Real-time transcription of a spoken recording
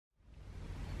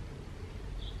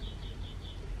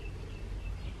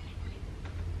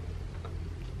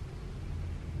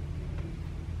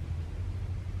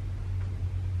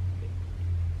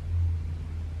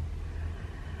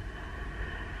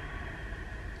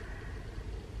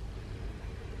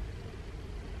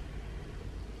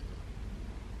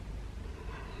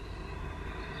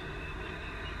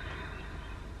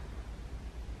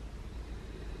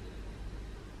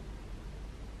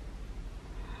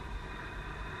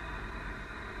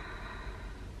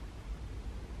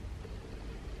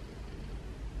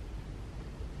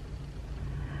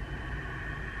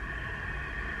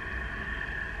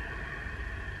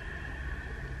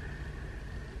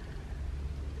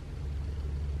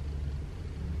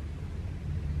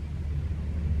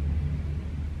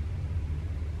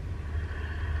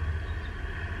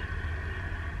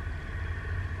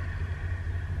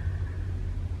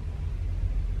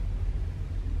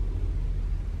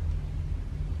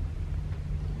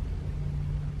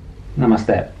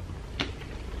Namaste.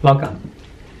 Welcome.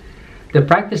 The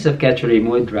practice of Khechari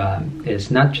Mudra is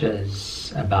not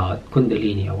just about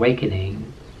Kundalini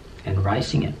awakening and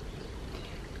rising it.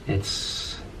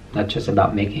 It's not just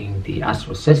about making the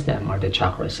astral system or the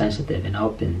chakra sensitive and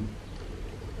open.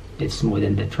 It's more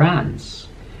than the trance.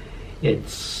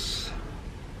 It's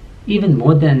even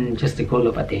more than just the goal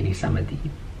of attaining Samadhi.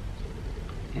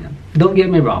 Don't get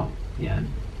me wrong.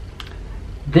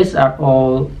 These are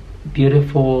all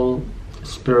beautiful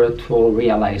spiritual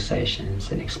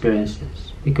realizations and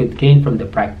experiences we could gain from the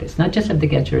practice, not just of the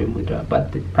Khechari Mudra,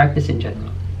 but the practice in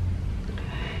general.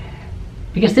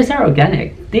 Because these are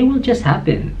organic, they will just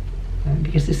happen.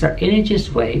 Because it's our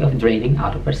energy's way of draining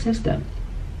out of our system.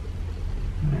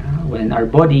 When our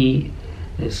body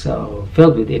is so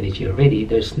filled with energy already,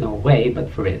 there's no way but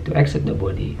for it to exit the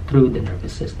body through the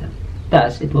nervous system.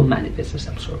 Thus, it will manifest as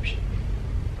absorption.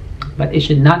 But it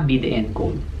should not be the end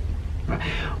goal.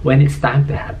 When it's time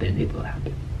to happen, it will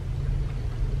happen.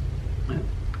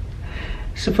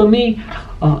 So for me,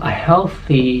 a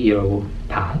healthier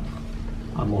path,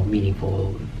 a more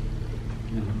meaningful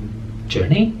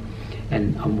journey,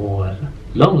 and a more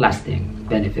long-lasting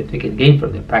benefit we can gain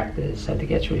from the practice of the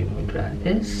Khechari Mudra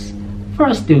is for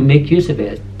us to make use of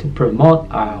it to promote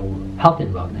our health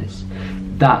and wellness.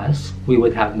 Thus, we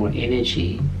would have more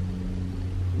energy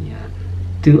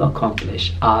to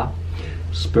accomplish our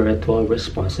spiritual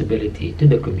responsibility to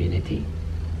the community,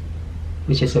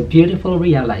 which is a beautiful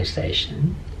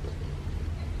realization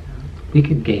we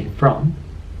could gain from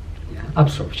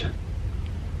absorption.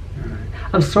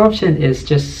 Absorption is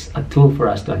just a tool for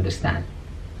us to understand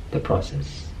the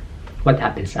process. What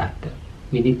happens after?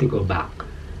 We need to go back.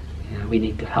 We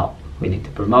need to help. We need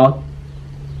to promote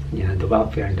the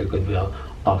welfare and the goodwill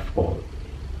of all.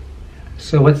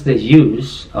 So what's the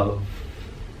use of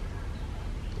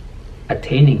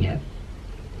attaining it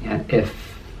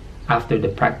if after the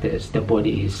practice the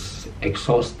body is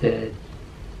exhausted?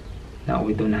 Now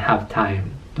we don't have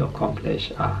time to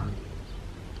accomplish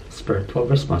spiritual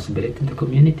responsibility to the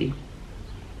community.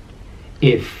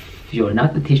 If you're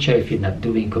not a teacher, if you're not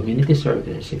doing community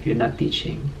service, if you're not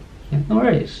teaching, no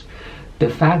worries. The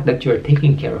fact that you're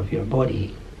taking care of your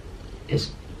body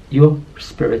is your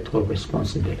spiritual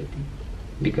responsibility,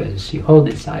 because you hold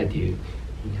inside you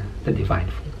the divine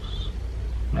force.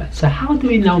 Right? So how do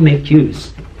we now make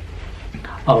use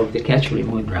of the Khechari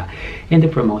Mudra in the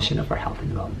promotion of our health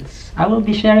and wellness? I will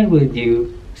be sharing with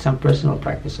you some personal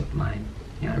practice of mine.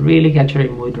 Really, Khechari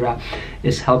Mudra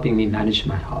is helping me manage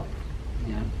my health.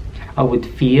 I would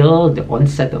feel the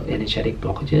onset of energetic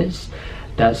blockages.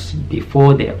 Thus,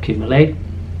 before they accumulate,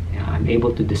 I'm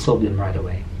able to dissolve them right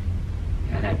away.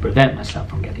 And I prevent myself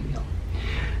from getting ill.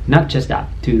 Not just that,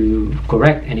 to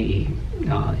correct any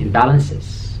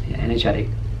imbalances, energetic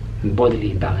and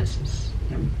bodily imbalances.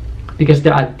 Because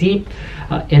there are deep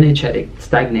energetic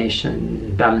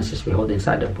stagnation balances we hold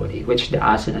inside our body, which the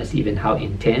asanas, even how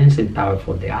intense and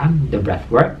powerful they are, the breath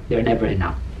work, they're never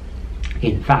enough.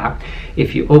 In fact,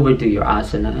 if you overdo your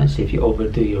asanas, if you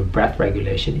overdo your breath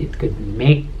regulation, it could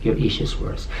make your issues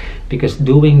worse. Because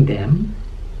doing them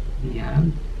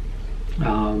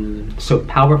so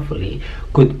powerfully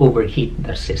could overheat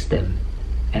the system.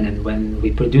 And then when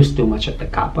we produce too much of the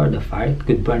kapha or the fire, it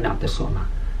could burn out the soma,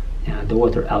 the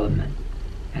water element.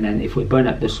 And then if we burn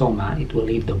up the soma, it will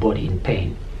leave the body in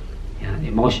pain.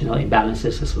 Emotional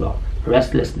imbalances as well,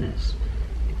 restlessness.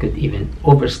 It could even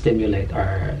overstimulate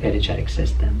our energetic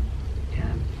system,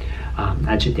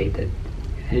 agitated,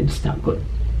 and it's not good.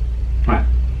 All right.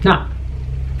 Now,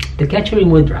 the Khechari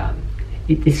Mudra,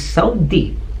 it is so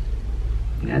deep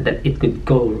that it could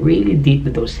go really deep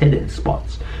to those hidden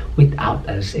spots without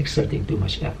us exerting too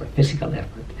much effort, physical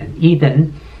effort, and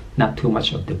even not too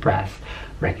much of the breath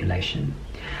regulation.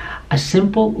 A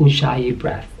simple Ujjayi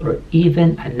breath or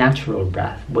even a natural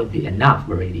breath would be enough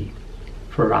already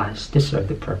for us to serve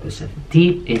the purpose of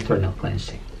deep internal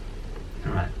cleansing.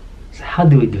 All right. So how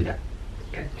do we do that?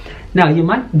 Okay. Now you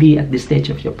might be at this stage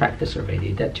of your practice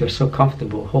already that you're so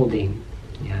comfortable holding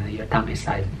your tongue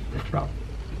inside the throat.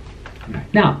 All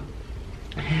right. Now,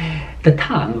 the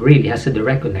tongue really has a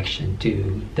direct connection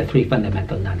to the three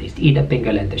fundamental nadis, Ida,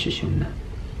 Pingala, and Sushumna.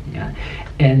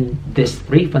 And these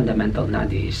three fundamental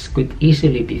nadis could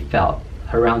easily be felt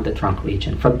around the trunk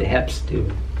region, from the hips to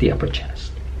the upper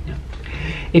chest.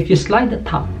 If you slide the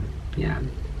tongue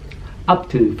up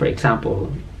to, for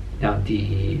example,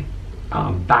 the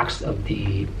backs of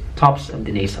the tops of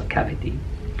the nasal cavity,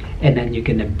 and then you're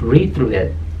going to breathe through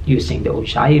it using the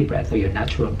Ujjayi breath or your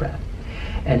natural breath,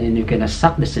 and then you're going to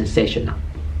suck the sensation up.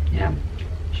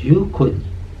 You could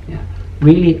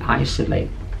really isolate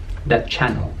that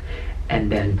channel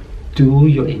and then do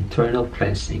your internal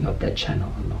cleansing of that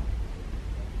channel alone.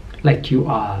 Like you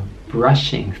are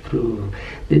brushing through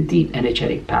the deep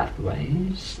energetic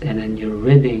pathways, and then you're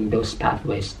ridding those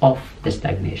pathways of the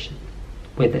stagnation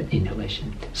with an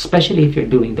inhalation, especially if you're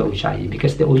doing the Ujjayi,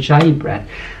 because the Ujjayi breath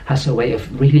has a way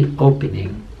of really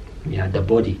opening the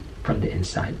body from the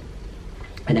inside.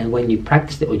 And then when you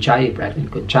practice the Ujjayi breath in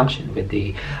conjunction with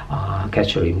the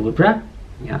Khechari Mudra,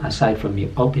 aside from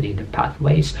you opening the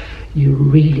pathways, you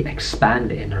really expand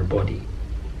the inner body.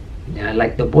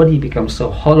 Like the body becomes so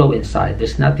hollow inside,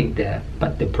 there's nothing there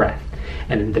but the breath.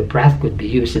 And the breath could be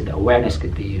used, and the awareness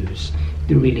could be used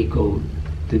to really go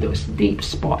to those deep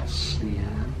spots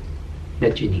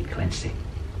that you need cleansing.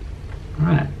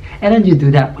 Right. And then you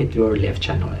do that with your left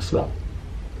channel as well.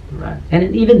 Right.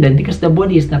 And even then, because the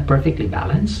body is not perfectly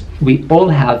balanced, we all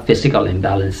have physical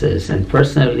imbalances, and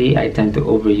personally I tend to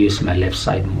overuse my left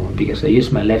side more, because I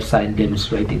use my left side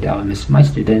demonstrating the elements to my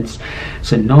students.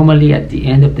 So normally at the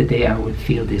end of the day I would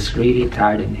feel this really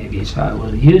tired and heavy, so I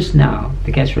will use now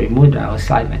the Kchechari Mudra. I will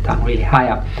slide my tongue really high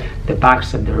up the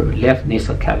backs of the left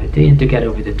nasal cavity, and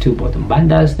together with the two bottom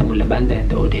bandhas, the Mula Bandha and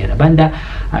the Uddiyana Bandha,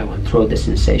 I will throw the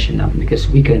sensation up, because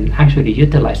we can actually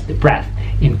utilize the breath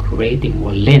in creating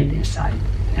more length inside,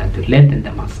 and to lengthen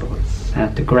the muscles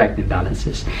and to correct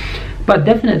imbalances. But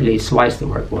definitely it's wise to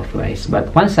work both ways,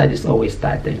 but one side is always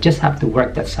tight, and just have to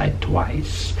work that side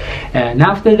twice. And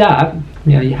after that,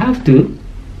 you have to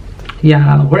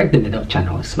work the middle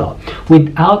channel as well,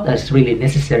 without us really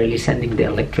necessarily sending the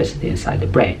electricity inside the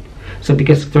brain. So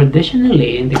because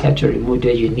traditionally in the Kchechari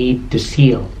Mudra you need to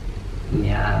seal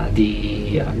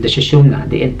the Sushumna,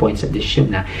 the endpoints of the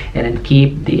Sushumna, and then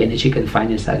keep the energy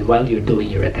confined inside while you're doing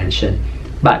your attention.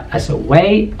 But as a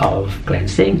way of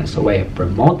cleansing, as a way of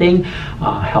promoting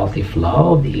healthy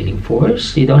flow of the healing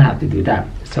force, you don't have to do that.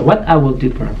 So what I will do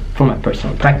for my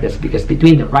personal practice, because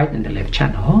between the right and the left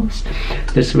channels,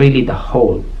 there's really the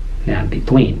hole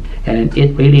between, and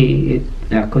it really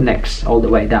connects all the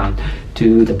way down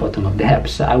to the bottom of the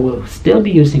hips. So I will still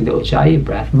be using the Ujjayi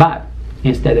breath, but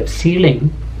instead of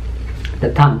sealing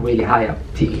the tongue really high up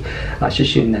the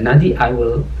Sushumna Nadi, I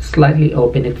will slightly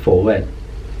open it forward.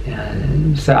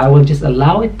 So I will just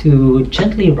allow it to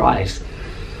gently rise.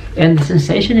 And the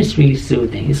sensation is really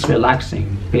soothing, it's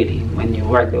relaxing really. When you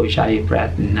work the Ujjayi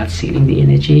breath, not sealing the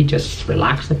energy, just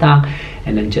relax the tongue,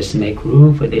 and then just make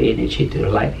room for the energy to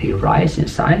lightly rise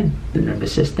inside the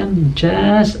nervous system.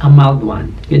 Just a mild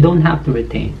one, you don't have to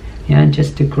retain.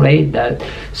 Just to create that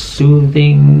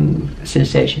soothing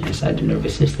sensation inside the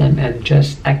nervous system, and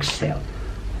just exhale.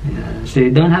 So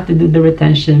you don't have to do the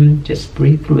retention, just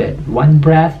breathe through it. One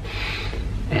breath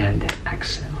and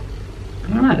exhale.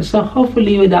 Alright, so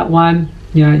hopefully with that one,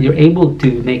 you're able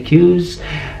to make use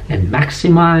and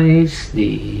maximize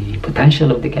the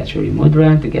potential of the Kchechari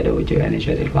Mudra together with your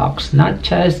energetic locks, not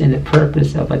just in the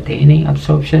purpose of attaining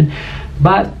absorption,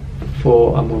 but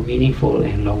for a more meaningful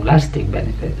and long-lasting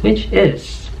benefit, which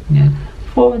is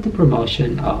for the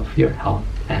promotion of your health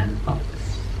and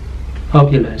wellness.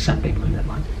 Hope you learned something from that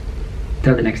one.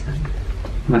 Till the next time.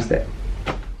 Namaste.